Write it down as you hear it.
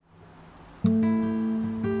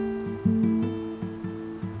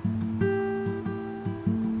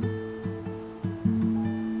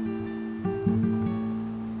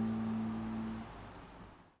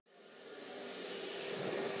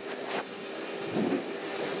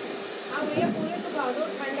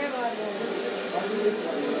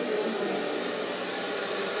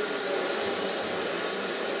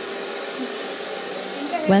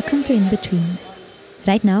Welcome to In Between.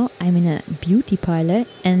 Right now, I'm in a beauty parlor,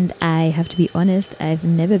 and I have to be honest, I've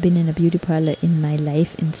never been in a beauty parlor in my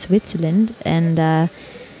life in Switzerland. And I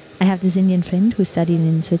have this Indian friend who studied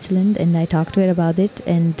in Switzerland, and I talked to her about it.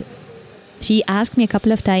 And she asked me a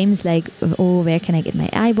couple of times, like, oh, where can I get my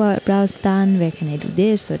eyebrows done? Where can I do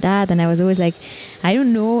this or that? And I was always like, I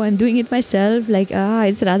don't know, I'm doing it myself. Like,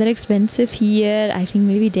 it's rather expensive here. I think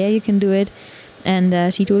maybe there you can do it.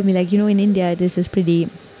 And she told me, like, in India, this is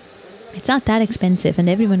it's not that expensive, and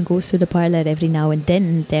everyone goes to the parlor every now and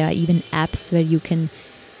then. There are even apps where you can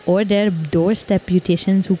order doorstep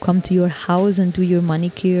beauticians who come to your house and do your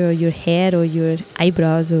manicure or your hair or your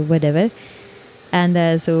eyebrows or whatever.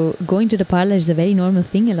 And so going to the parlor is a very normal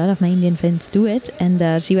thing. A lot of my Indian friends do it.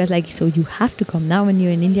 And she was like, so you have to come. Now when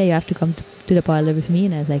you're in India, you have to come to the parlor with me.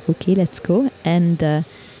 And I was like, okay, let's go. And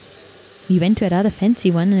we went to a rather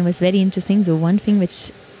fancy one, and it was very interesting. So one thing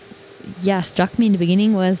which struck me in the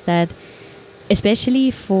beginning was that,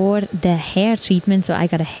 especially for the hair treatment, so I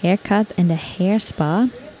got a haircut and a hair spa,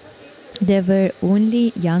 there were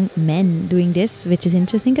only young men doing this, which is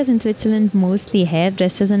interesting because in Switzerland mostly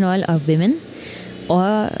hairdressers and all are women,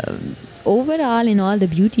 or overall in all the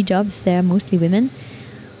beauty jobs there are mostly women.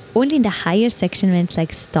 Only in the higher section, when it's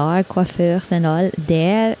like star coiffeurs and all,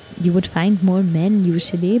 there you would find more men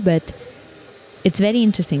usually, but it's very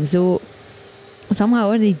interesting. So somehow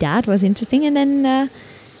already that was interesting. And then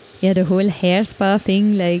the whole hair spa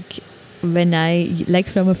thing, like when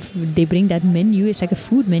they bring that menu, it's like a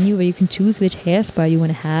food menu where you can choose which hair spa you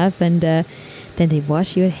want to have, and then they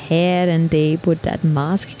wash your hair and they put that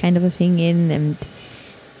mask kind of a thing in, and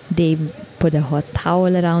they put a hot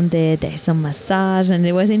towel around it. There's some massage, and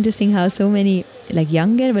it was interesting how so many like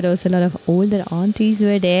younger but also a lot of older aunties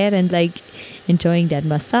were there and like enjoying that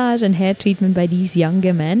massage and hair treatment by these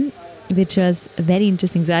younger men, which was very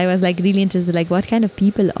interesting. So I was like really interested, like what kind of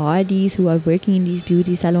people are these who are working in these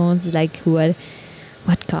beauty salons, like who are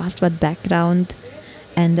what caste, what background.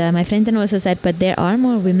 And my friend then also said, but there are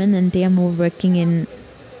more women and they are more working in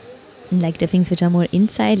like the things which are more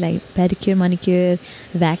inside, like pedicure, manicure,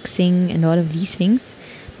 waxing and all of these things.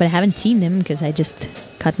 But I haven't seen them because I just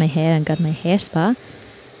cut my hair and got my hair spa.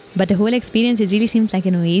 But the whole experience, it really seems like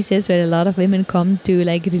an oasis where a lot of women come to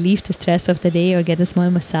like relieve the stress of the day or get a small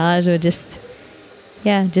massage or just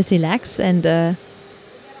relax. And a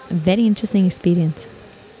very interesting experience.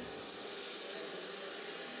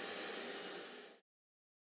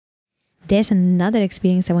 There's another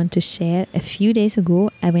experience I want to share. A few days ago,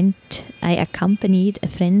 I accompanied a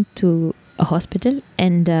friend to a hospital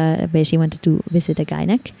and where she wanted to visit a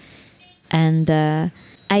gynec. And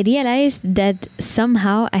I realized that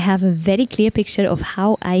somehow I have a very clear picture of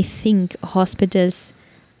how I think hospitals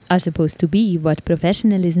are supposed to be, what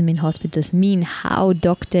professionalism in hospitals mean, how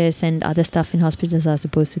doctors and other stuff in hospitals are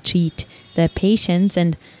supposed to treat their patients,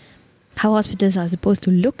 and how hospitals are supposed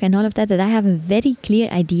to look and all of that, that I have a very clear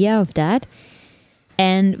idea of that.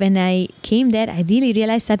 And when I came there, I really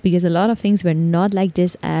realized that because a lot of things were not like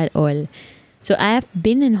this at all. So I have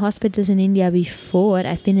been in hospitals in India before.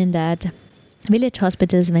 I've been in that village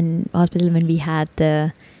hospital when we had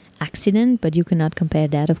the accident, but you cannot compare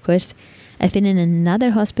that, of course. I've been in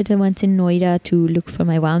another hospital once in Noida to look for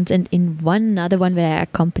my wounds, and in one other one where I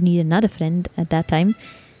accompanied another friend at that time.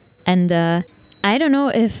 And I don't know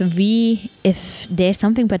if there's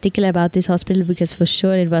something particular about this hospital, because for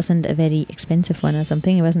sure it wasn't a very expensive one or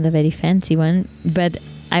something. It wasn't a very fancy one, but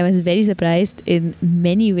I was very surprised in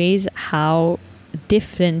many ways how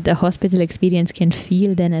different the hospital experience can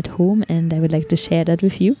feel than at home, and I would like to share that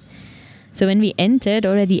with you. So when we entered,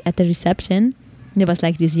 already at the reception, there was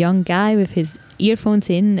like this young guy with his earphones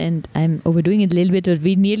in, and I'm overdoing it a little bit, but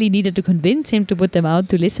we nearly needed to convince him to put them out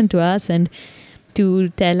to listen to us and to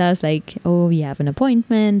tell us like, oh, we have an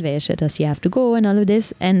appointment, where does he have to go and all of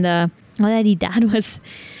this. And already that was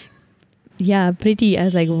pretty. I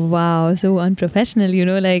was like, wow, so unprofessional,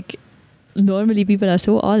 like normally people are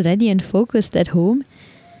so all ready and focused at home.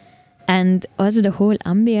 And also the whole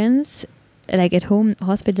ambience, like at home,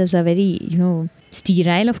 hospitals are very,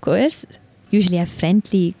 sterile, of course. Usually have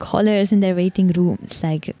friendly callers in their waiting rooms.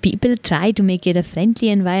 Like people try to make it a friendly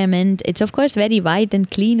environment. It's of course very white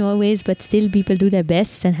and clean always, but still people do their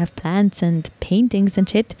best and have plants and paintings and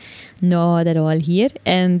shit. Not at all here.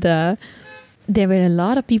 And there were a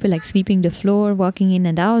lot of people like sweeping the floor, walking in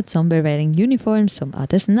and out. Some were wearing uniforms, some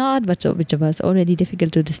others not, which was already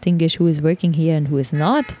difficult to distinguish who is working here and who is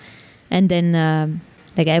not. And then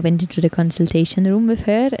I went into the consultation room with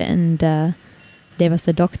her, and there was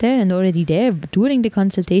the doctor, and already there during the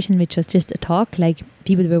consultation, which was just a talk, like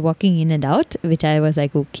people were walking in and out, which I was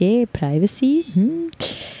like, okay, privacy.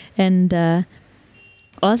 And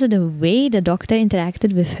also the way the doctor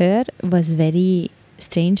interacted with her was very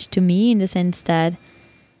strange to me, in the sense that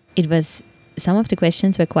some of the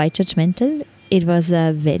questions were quite judgmental. It was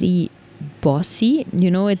very bossy.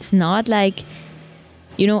 It's not like,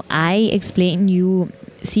 I explain you,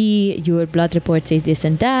 see, your blood report says this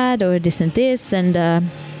and that, or this and this, and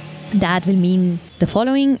that will mean the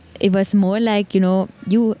following. It was more like,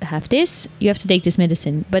 you have this, you have to take this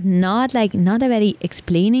medicine, but not a very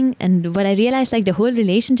explaining. And what I realized, like, the whole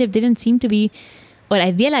relationship didn't seem to be, or I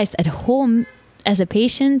realized at home, as a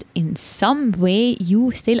patient, in some way,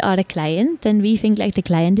 you still are a client, and we think like the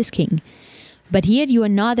client is king. But here you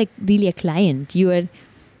are not really a client. You are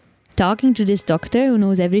talking to this doctor who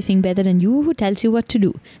knows everything better than you, who tells you what to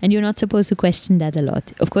do. And you're not supposed to question that a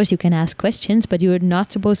lot. Of course, you can ask questions, but you're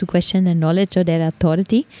not supposed to question their knowledge or their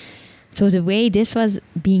authority. So the way this was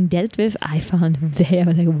being dealt with, I found I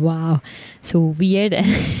was like, wow, so weird.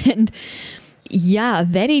 And yeah,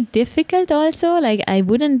 very difficult also. Like, I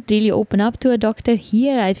wouldn't really open up to a doctor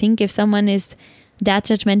here. I think if someone is that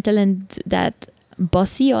judgmental and that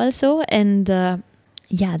bossy also. And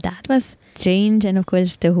that was strange. And of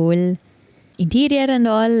course, the whole interior and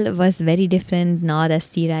all was very different, not as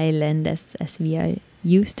sterile and as we are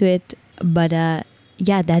used to it. But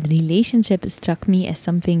that relationship struck me as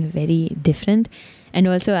something very different. And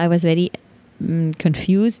also I was very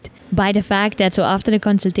confused by the fact that, so after the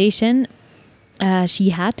consultation, she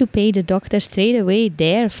had to pay the doctor straight away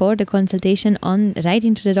there for the consultation right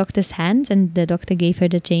into the doctor's hands, and the doctor gave her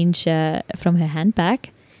the change from her hand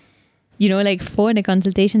back. Like for the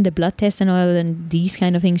consultation, the blood test and all, and these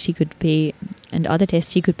kind of things she could pay, and other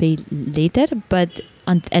tests she could pay later, but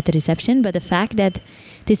at the reception. But the fact that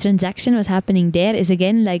this transaction was happening there is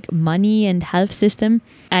again like money and health system.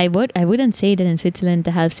 I wouldn't say that in Switzerland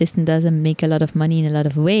the health system doesn't make a lot of money in a lot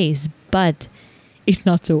of ways, but it's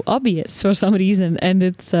not so obvious for some reason. And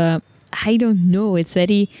it's I don't know, it's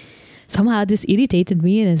very, somehow this irritated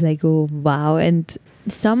me, and it's like, oh wow. And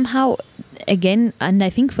somehow again, and I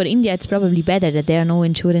think for India it's probably better that there are no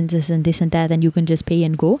insurances and this and that, and you can just pay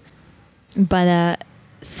and go. But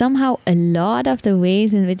somehow a lot of the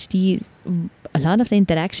ways in which a lot of the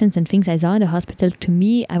interactions and things I saw in the hospital, to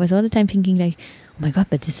me, I was all the time thinking like, oh my God,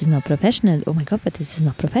 but this is not professional. Oh my God, but this is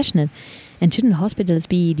not professional. And shouldn't hospitals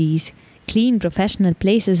be these clean, professional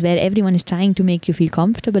places where everyone is trying to make you feel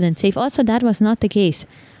comfortable and safe? Also, that was not the case.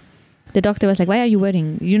 The doctor was like, why are you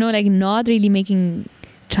worrying? Like not really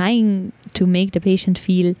trying to make the patient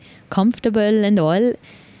feel comfortable and all.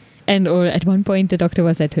 Or at one point, the doctor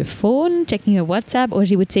was at her phone checking her WhatsApp, or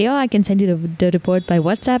she would say, oh, I can send you the report by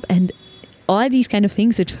WhatsApp. And all these kind of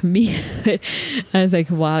things, which for me, I was like,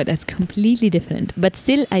 wow, that's completely different. But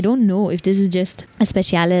still, I don't know if this is just a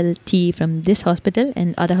speciality from this hospital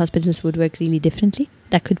and other hospitals would work really differently.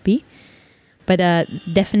 That could be. But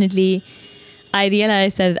definitely, I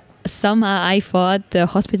realized that somehow I thought the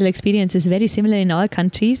hospital experience is very similar in all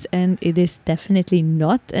countries, and it is definitely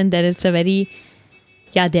not. And that it's a very,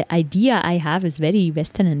 the idea I have is very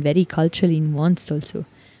Western and very culturally nuanced also.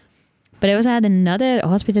 But I also had another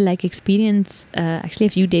hospital-like experience actually a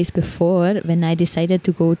few days before, when I decided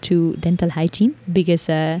to go to dental hygiene, because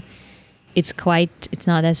it's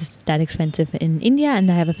not that expensive in India,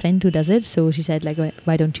 and I have a friend who does it. So she said, like,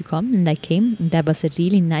 why don't you come? And I came. And that was a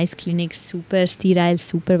really nice clinic, super sterile,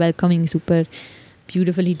 super welcoming, super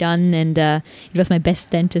beautifully done. And it was my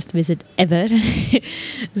best dentist visit ever.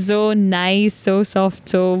 So nice, so soft,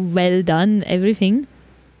 so well done, everything.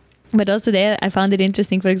 But also there, I found it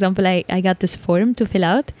interesting. For example, I got this form to fill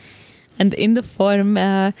out. And in the form,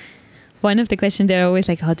 one of the questions, they're always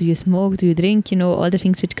like, how do you smoke? Do you drink? All the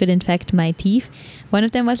things which could infect my teeth. One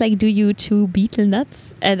of them was like, do you chew betel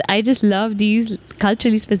nuts? And I just love these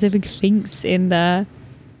culturally specific things in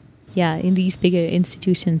these bigger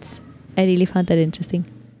institutions. I really found that interesting.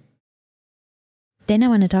 Then I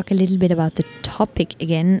want to talk a little bit about the topic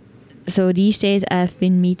again. So these days I've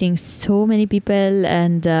been meeting so many people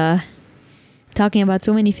and talking about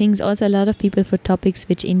so many things. Also a lot of people for topics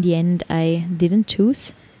which in the end I didn't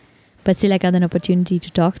choose. But still I got an opportunity to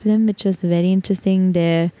talk to them, which was very interesting.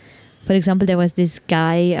 For example, there was this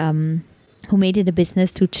guy who made it a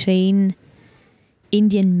business to train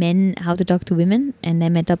Indian men how to talk to women. And I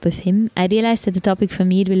met up with him. I realized that the topic for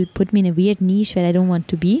me, it will put me in a weird niche where I don't want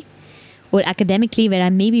to be. Or academically, where I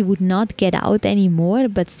maybe would not get out anymore,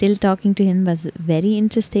 but still talking to him was very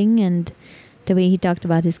interesting. And the way he talked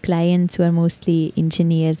about his clients who are mostly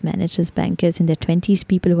engineers, managers, bankers in their 20s,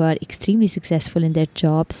 people who are extremely successful in their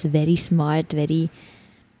jobs, very smart, very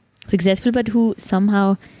successful, but who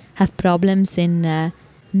somehow have problems in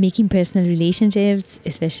making personal relationships,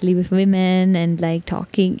 especially with women, and like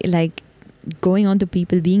talking, like going on to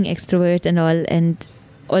people, being extrovert and all. And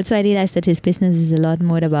also I realized that his business is a lot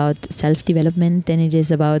more about self-development than it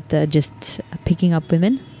is about just picking up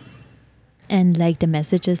women. And like the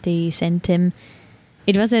messages they sent him,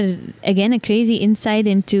 it was again a crazy insight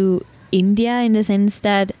into India, in the sense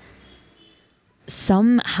that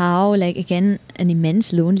somehow, like, again, an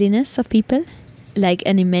immense loneliness of people, like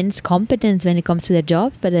an immense competence when it comes to their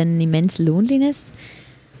jobs, but an immense loneliness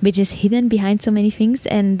which is hidden behind so many things.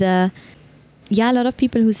 And a lot of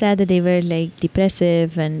people who said that they were like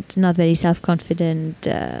depressive and not very self-confident,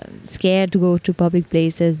 scared to go to public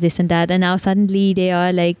places, this and that, and now suddenly they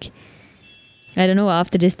are like, I don't know,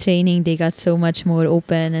 after this training they got so much more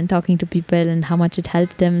open and talking to people and how much it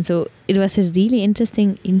helped them. So it was a really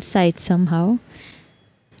interesting insight somehow,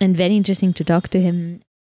 and very interesting to talk to him.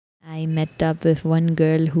 I met up with one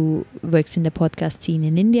girl who works in the podcast scene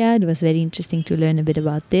in India. It was very interesting to learn a bit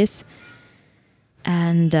about this.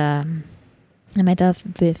 And I met up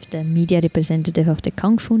with the media representative of the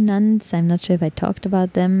Kung Fu nuns. I'm not sure if I talked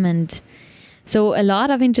about them. And so a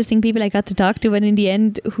lot of interesting people I got to talk to, but in the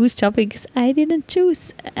end, whose topics I didn't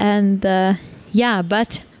choose. And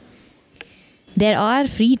but there are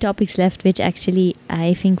 3 topics left, which actually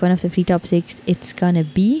I think one of the 3 topics it's gonna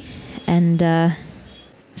be. And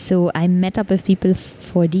so I met up with people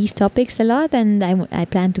for these topics a lot, and I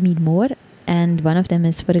plan to meet more. And one of them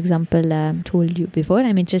is, for example, told you before,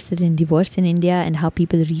 I'm interested in divorce in India and how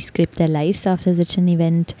people rescript their lives after such an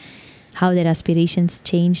event, how their aspirations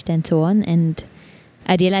changed and so on. And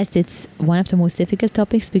I realized it's one of the most difficult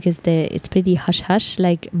topics because it's pretty hush-hush,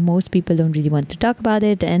 like most people don't really want to talk about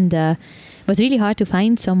it. And it was really hard to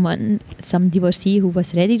find some divorcee who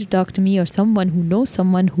was ready to talk to me, or someone who knows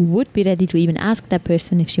someone who would be ready to even ask that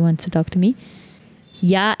person if she wants to talk to me.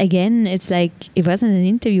 Yeah, again, it's like, it wasn't an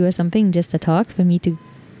interview or something, just a talk for me to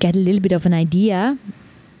get a little bit of an idea.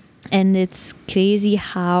 And it's crazy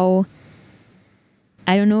how,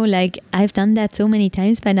 I don't know, like I've done that so many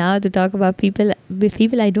times by now, to talk about people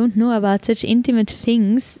I don't know about such intimate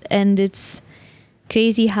things. And it's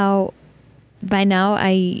crazy how by now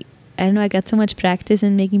I don't know, I got so much practice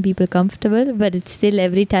in making people comfortable, but it's still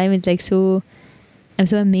every time it's like I'm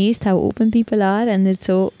so amazed how open people are, and it's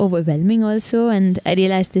so overwhelming also. And I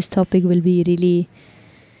realized this topic will be really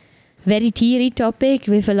very teary topic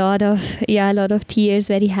with a lot of tears,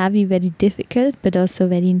 very heavy, very difficult, but also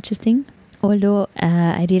very interesting. Although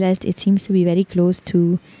I realized it seems to be very close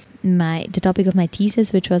to the topic of my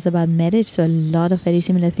thesis, which was about marriage. So a lot of very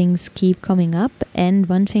similar things keep coming up. And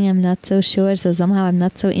one thing I'm not so sure, so somehow I'm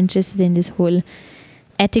not so interested in this whole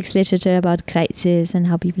ethics literature about crisis and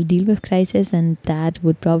how people deal with crisis, and that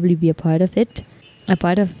would probably be a part of it.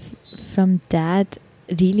 From that,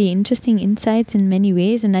 really interesting insights in many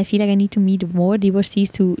ways. And I feel like I need to meet more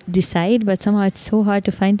divorcees to decide, but somehow it's so hard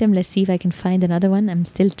to find them. Let's see if I can find another one. I'm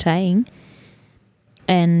still trying.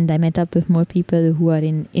 And I met up with more people who are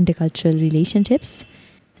in intercultural relationships.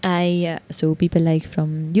 So people like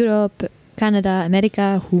from Europe, Canada,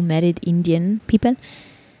 America, who married Indian people.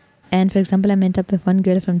 And for example, I met up with one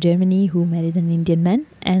girl from Germany who married an Indian man.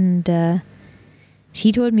 And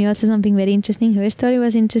she told me also something very interesting. Her story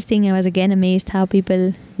was interesting. I was again amazed how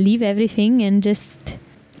people leave everything and just,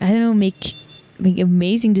 I don't know, make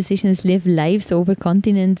amazing decisions, live lives over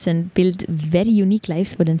continents, and build very unique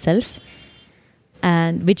lives for themselves.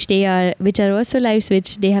 And which are also lives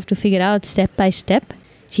which they have to figure out step by step.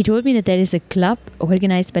 She told me that there is a club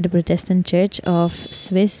organized by the Protestant Church of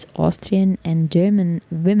Swiss, Austrian and German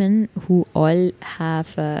women who all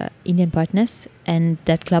have Indian partners, and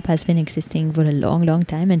that club has been existing for a long, long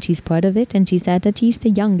time, and she's part of it. And she said that she's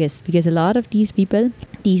the youngest, because a lot of these people,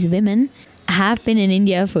 these women, have been in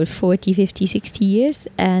India for 40, 50, 60 years,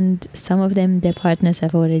 and some of them, their partners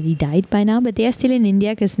have already died by now, but they are still in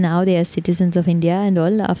India because now they are citizens of India and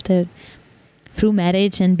all, through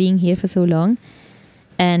marriage and being here for so long.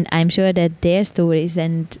 And I'm sure that their stories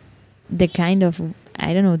and the kind of,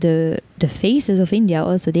 I don't know, the faces of India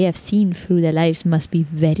also they have seen through their lives must be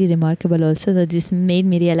very remarkable also. So this made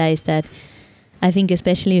me realize that I think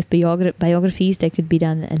especially with biographies, there could be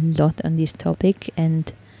done a lot on this topic.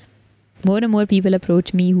 And more people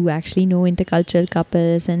approach me who actually know intercultural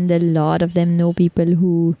couples, and a lot of them know people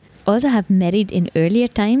who also have married in earlier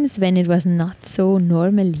times when it was not so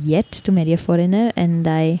normal yet to marry a foreigner. And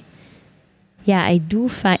I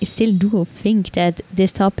still do think that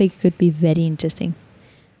this topic could be very interesting.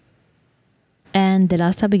 And the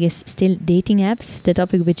last topic is still dating apps, the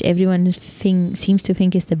topic which everyone seems to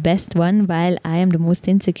think is the best one, while I am the most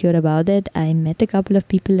insecure about it. I met a couple of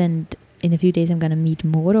people, and in a few days I'm going to meet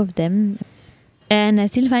more of them. And I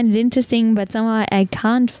still find it interesting, but somehow I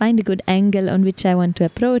can't find a good angle on which I want to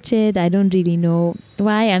approach it. I don't really know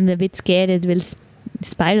why. I'm a bit scared it will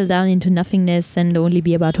spiral down into nothingness and only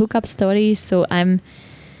be about hookup stories. So I'm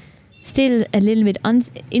still a little bit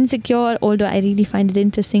insecure, although I really find it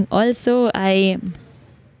interesting. Also, I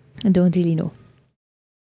don't really know.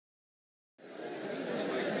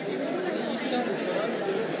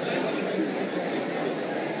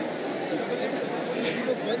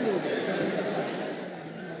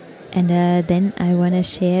 And then I want to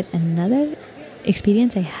share another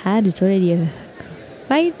experience I had. It's already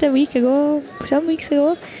quite a week ago, some weeks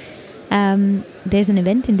ago. There's an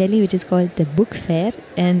event in Delhi which is called the Book Fair,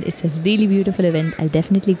 and it's a really beautiful event. I'll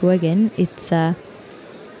definitely go again. It's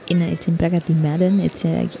in Pragati Madan. It's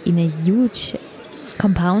in a huge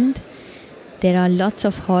compound. There are lots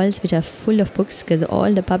of halls which are full of books because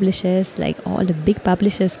all the publishers, like all the big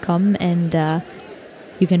publishers, come, and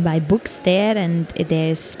you can buy books there, and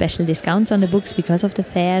there's special discounts on the books because of the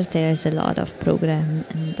fairs. There's a lot of program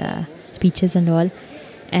and speeches and all.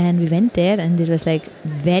 And we went there, and it was like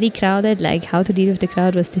very crowded. Like how to deal with the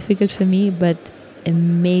crowd was difficult for me, but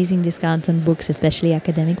amazing discounts on books, especially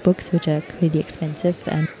academic books, which are pretty expensive.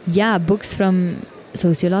 And yeah, books from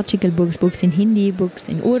sociological books, books in Hindi, books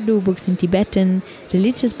in Urdu, books in Tibetan,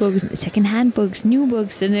 religious books, second-hand books, new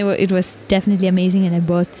books. And it was definitely amazing. And I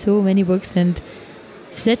bought so many books, and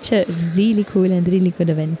such a really cool and really good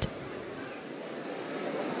event.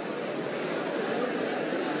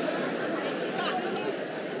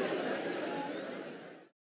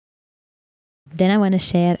 Then I want to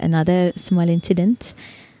share another small incident.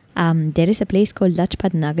 There is a place called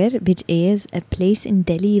Lajpat Nagar, which is a place in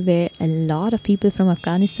Delhi where a lot of people from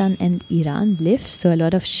Afghanistan and Iran live. So a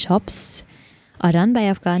lot of shops are run by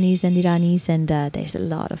Afghanis and Iranis, and there's a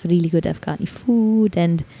lot of really good Afghani food,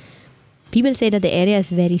 and people say that the area is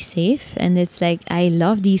very safe. And it's like, I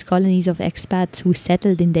love these colonies of expats who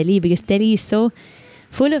settled in Delhi, because Delhi is so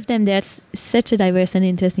full of them. There's such a diverse and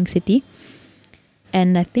interesting city.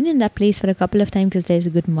 And I've been in that place for a couple of times because there's a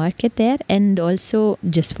good market there, and also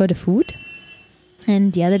just for the food.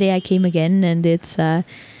 And the other day I came again, and it's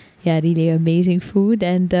really amazing food.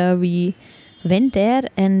 And we went there,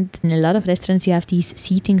 and in a lot of restaurants you have these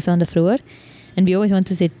seatings on the floor, and we always want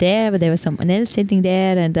to sit there, but there was someone else sitting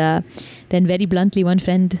there. And then very bluntly one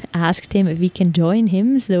friend asked him if we can join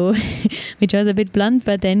him, so which was a bit blunt,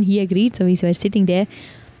 but then he agreed. So we were sitting there.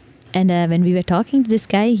 And when we were talking to this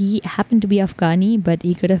guy, he happened to be Afghani, but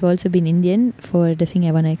he could have also been Indian, for the thing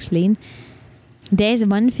I want to explain. There's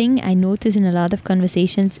one thing I notice in a lot of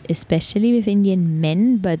conversations, especially with Indian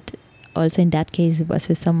men, but also in that case it was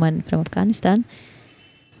with someone from Afghanistan,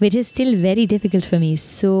 which is still very difficult for me.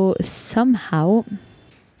 So somehow,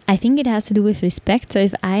 I think it has to do with respect. So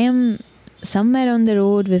if I am somewhere on the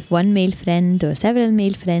road with one male friend or several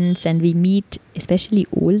male friends, and we meet especially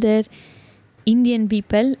older Indian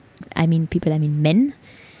people, I mean men,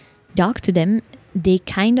 talk to them, they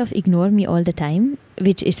kind of ignore me all the time,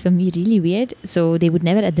 which is for me really weird. So they would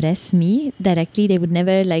never address me directly. They would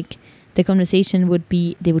never, like, the conversation would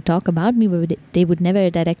be, they would talk about me, but they would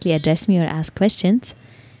never directly address me or ask questions.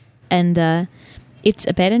 And it's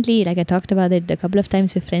apparently, like I talked about it a couple of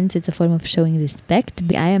times with friends, it's a form of showing respect.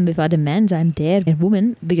 I am with other men, so I'm there, a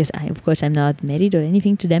woman, because of course I'm not married or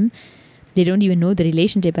anything to them. They don't even know the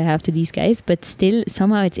relationship I have to these guys, but still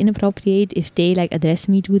somehow it's inappropriate if they like address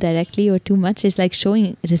me too directly or too much. It's like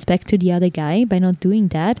showing respect to the other guy by not doing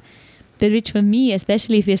that. But which for me,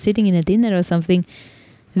 especially if you're sitting in a dinner or something,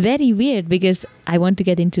 very weird, because I want to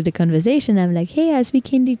get into the conversation. I'm like, hey, I speak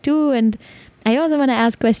Hindi too, and I also want to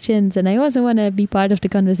ask questions, and I also want to be part of the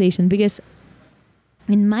conversation, because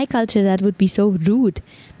in my culture that would be so rude,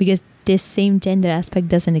 because this same gender aspect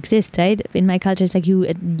doesn't exist, right? In my culture, it's like you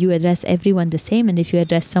address everyone the same, and if you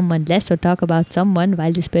address someone less or talk about someone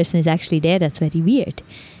while this person is actually there, that's very weird.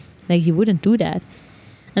 Like, you wouldn't do that.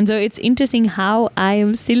 And so it's interesting how I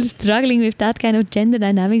am still struggling with that kind of gender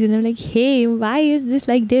dynamics, and I'm like, hey, why is this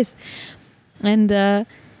like this? And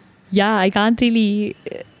I can't really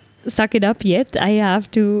suck it up yet. I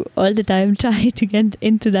have to all the time try to get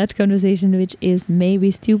into that conversation, which is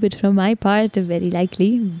maybe stupid from my part, very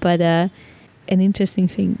likely, but an interesting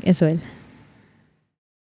thing as well.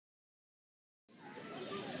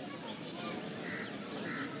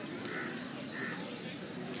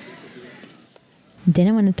 Then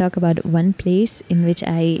I want to talk about one place in which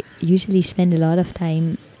I usually spend a lot of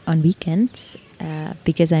time on weekends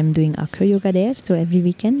because I'm doing acro yoga there, so every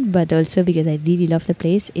weekend, but also because I really love the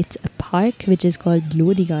place. It's a park which is called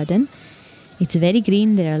Lodi Garden. It's very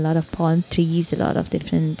green. There are a lot of palm trees, a lot of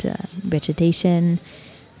different vegetation,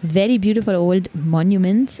 very beautiful old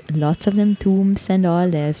monuments, lots of them, tombs and all.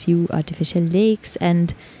 There are a few artificial lakes,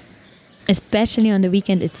 and especially on the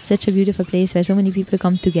weekend, it's such a beautiful place where so many people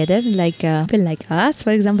come together, like people like us,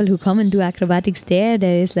 for example, who come and do acrobatics there.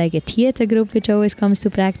 There is like a theater group which always comes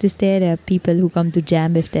to practice there. There are people who come to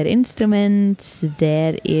jam with their instruments.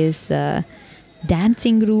 There is a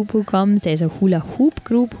dancing group who comes. There's a hula hoop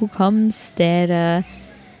group who comes. There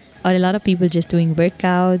are a lot of people just doing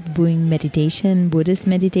workout, doing meditation, Buddhist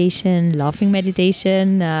meditation, laughing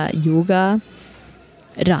meditation, yoga,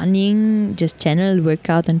 running, just general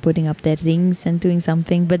workout and putting up their rings and doing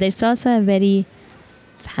something. But there's also a very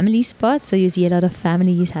family spot, so you see a lot of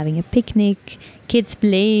families having a picnic, kids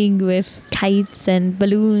playing with kites and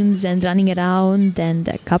balloons and running around,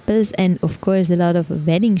 and couples, and of course a lot of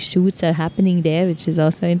wedding shoots are happening there, which is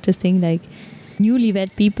also interesting, like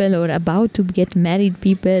newlywed people or about to get married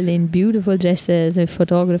people in beautiful dresses with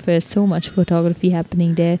photographers. So much photography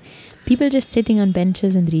happening there. People just sitting on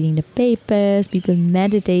benches and reading the papers, people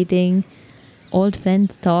meditating, old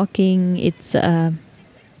friends talking. It's a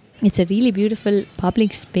really beautiful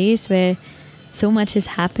public space where so much is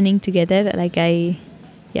happening together. Like I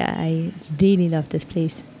really love this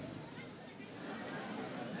place.